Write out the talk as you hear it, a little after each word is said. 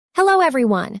Hello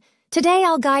everyone! Today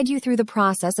I'll guide you through the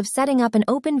process of setting up an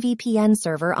OpenVPN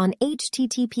server on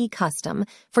HTTP custom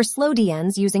for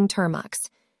SlowDns using Termux.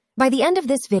 By the end of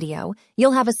this video,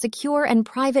 you'll have a secure and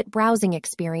private browsing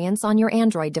experience on your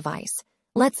Android device.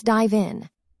 Let's dive in.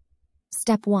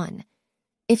 Step 1.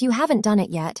 If you haven't done it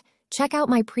yet, check out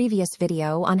my previous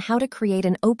video on how to create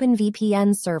an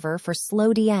OpenVPN server for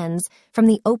SlowDns from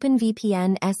the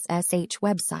OpenVPN SSH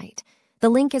website. The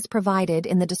link is provided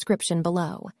in the description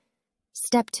below.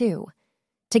 Step 2.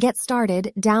 To get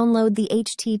started, download the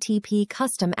HTTP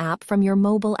custom app from your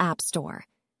mobile app store.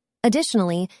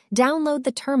 Additionally, download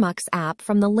the Termux app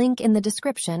from the link in the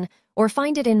description or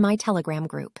find it in my Telegram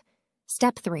group.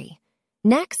 Step 3.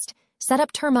 Next, set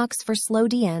up Termux for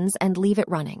SlowDns and leave it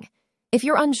running. If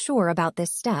you're unsure about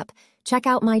this step, check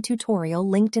out my tutorial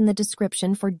linked in the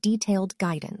description for detailed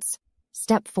guidance.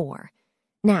 Step 4.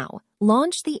 Now,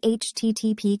 launch the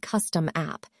HTTP custom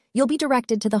app. You'll be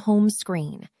directed to the home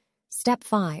screen. Step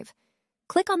 5.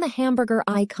 Click on the hamburger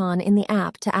icon in the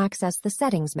app to access the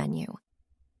settings menu.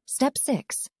 Step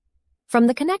 6. From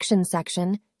the connection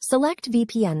section, select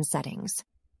VPN settings.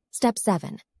 Step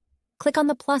 7. Click on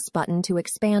the plus button to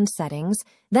expand settings,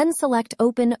 then select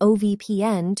Open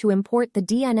OVPN to import the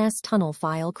DNS tunnel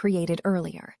file created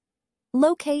earlier.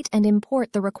 Locate and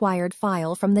import the required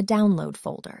file from the download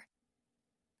folder.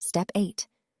 Step 8.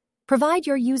 Provide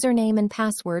your username and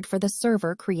password for the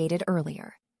server created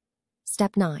earlier.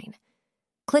 Step 9.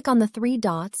 Click on the 3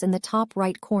 dots in the top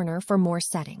right corner for more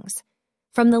settings.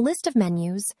 From the list of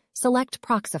menus, select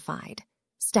Proxified.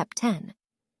 Step 10.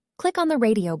 Click on the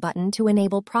radio button to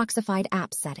enable Proxified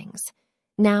app settings.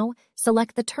 Now,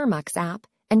 select the Termux app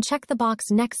and check the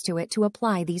box next to it to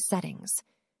apply these settings.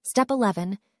 Step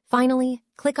 11. Finally,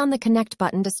 click on the Connect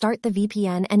button to start the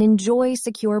VPN and enjoy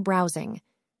secure browsing.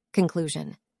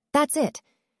 Conclusion. That's it.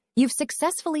 You've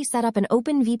successfully set up an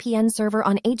OpenVPN server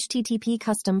on HTTP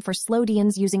custom for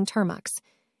SlowDns using Termux.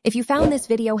 If you found this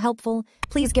video helpful,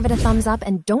 please give it a thumbs up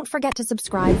and don't forget to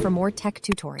subscribe for more tech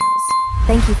tutorials.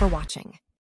 Thank you for watching.